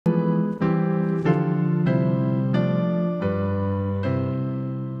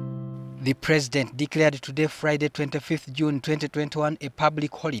The president declared today, Friday, 25th June 2021, a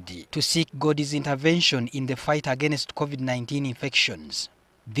public holiday to seek God's intervention in the fight against COVID-19 infections.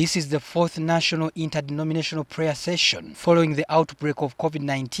 This is the fourth national interdenominational prayer session following the outbreak of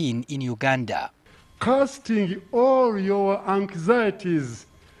COVID-19 in Uganda. Casting all your anxieties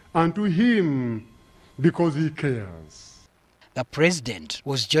unto him because he cares. The president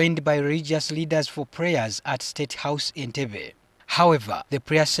was joined by religious leaders for prayers at State House Entebbe. However, the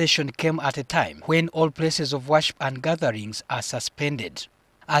prayer session came at a time when all places of worship and gatherings are suspended.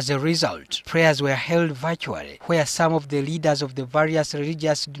 As a result, prayers were held virtually, where some of the leaders of the various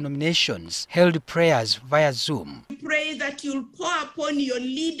religious denominations held prayers via Zoom. Pray that you'll pour upon your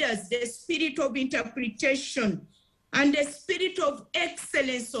leaders the spirit of interpretation and the spirit of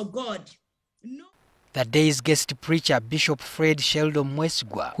excellence, O God. The day's guest preacher, Bishop Fred Sheldon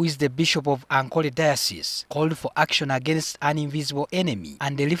Mwesigwa, who is the Bishop of Ankole Diocese, called for action against an invisible enemy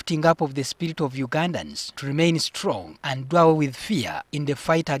and the lifting up of the spirit of Ugandans to remain strong and do away with fear in the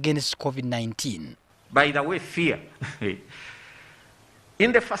fight against COVID-19. By the way, fear.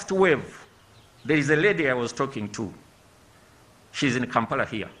 In the first wave, there is a lady I was talking to. She's in Kampala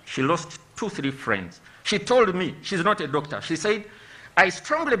here. She lost 2-3 friends. She told me, she's not a doctor, she said, I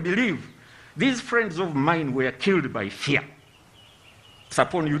strongly believe these friends of mine were killed by fear. It's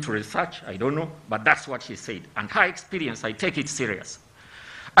upon you to research, I don't know, but that's what she said. And her experience, I take it serious.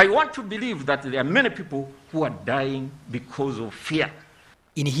 I want to believe that there are many people who are dying because of fear.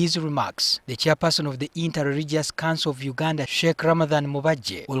 In his remarks, the chairperson of the Inter-Religious Council of Uganda, Sheikh Ramadan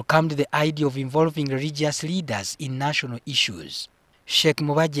Mubajje, welcomed the idea of involving religious leaders in national issues. Sheikh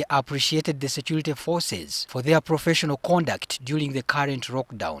Mubajje appreciated the security forces for their professional conduct during the current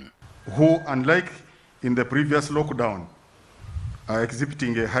lockdown. Who, unlike in the previous lockdown, are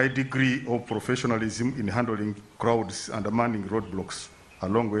exhibiting a high degree of professionalism in handling crowds and manning roadblocks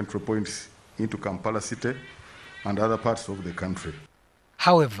along entry points into Kampala city and other parts of the country.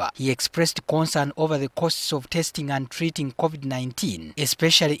 However, he expressed concern over the costs of testing and treating COVID-19,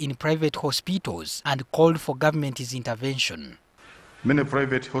 especially in private hospitals, and called for government's intervention. Many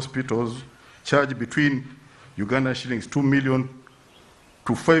private hospitals charge between Uganda shillings 2 million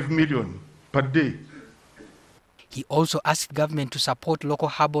to 5 million per day. He also asked government to support local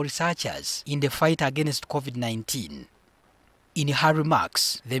herbal researchers in the fight against COVID-19. In her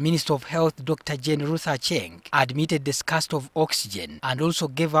remarks, the Minister of Health, Dr. Jane Ruth Acheng, admitted the scarcity of oxygen and also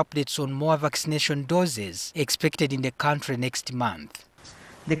gave updates on more vaccination doses expected in the country next month.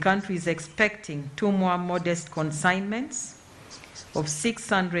 The country is expecting 2 more modest consignments of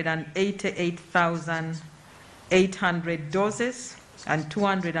 688,800 doses and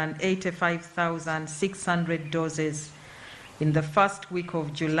 285,600 doses in the first week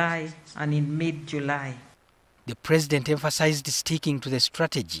of July and in mid-July. The president emphasized sticking to the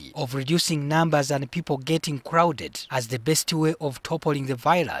strategy of reducing numbers and people getting crowded as the best way of toppling the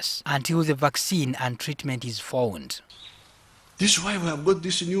virus until the vaccine and treatment is found. This is why we have got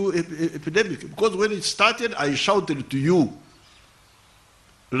this new epidemic. Because when it started, I shouted to you,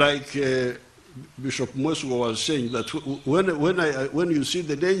 like Bishop Mwesigwa was saying, that when you see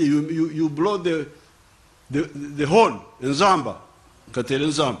the danger, you blow the horn in Zamba, Katele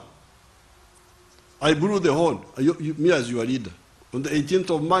Zamba. I blew the horn, me as your leader. On the 18th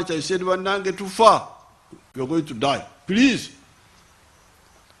of March, I said, "Wanange too far, you're going to die. Please."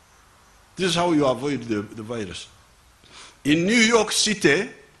 This is how you avoid the virus. In New York City,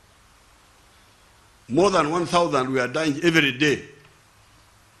 more than 1,000 were dying every day.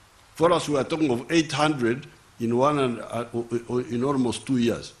 For us, we are talking of 800 in in almost 2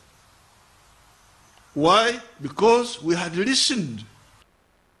 years. Why? Because we had listened.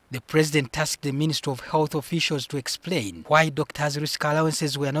 The president tasked the Ministry of Health officials to explain why doctors' risk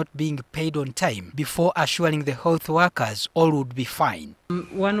allowances were not being paid on time before assuring the health workers all would be fine.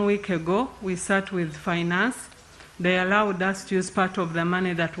 1 week ago, we sat with finance. They allowed us to use part of the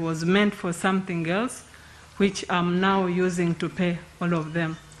money that was meant for something else, which I'm now using to pay all of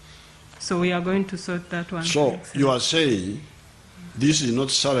them. So we are going to sort that one. So you are saying this is not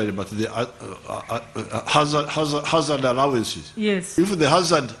salary, but the hazard allowances. Yes. If the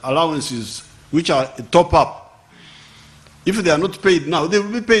hazard allowances, which are top up, if they are not paid now, they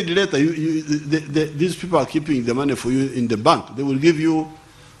will be paid later. These people are keeping the money for you in the bank. They will give you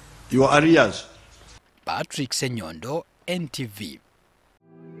your arrears. Patrick Senyondo, NTV.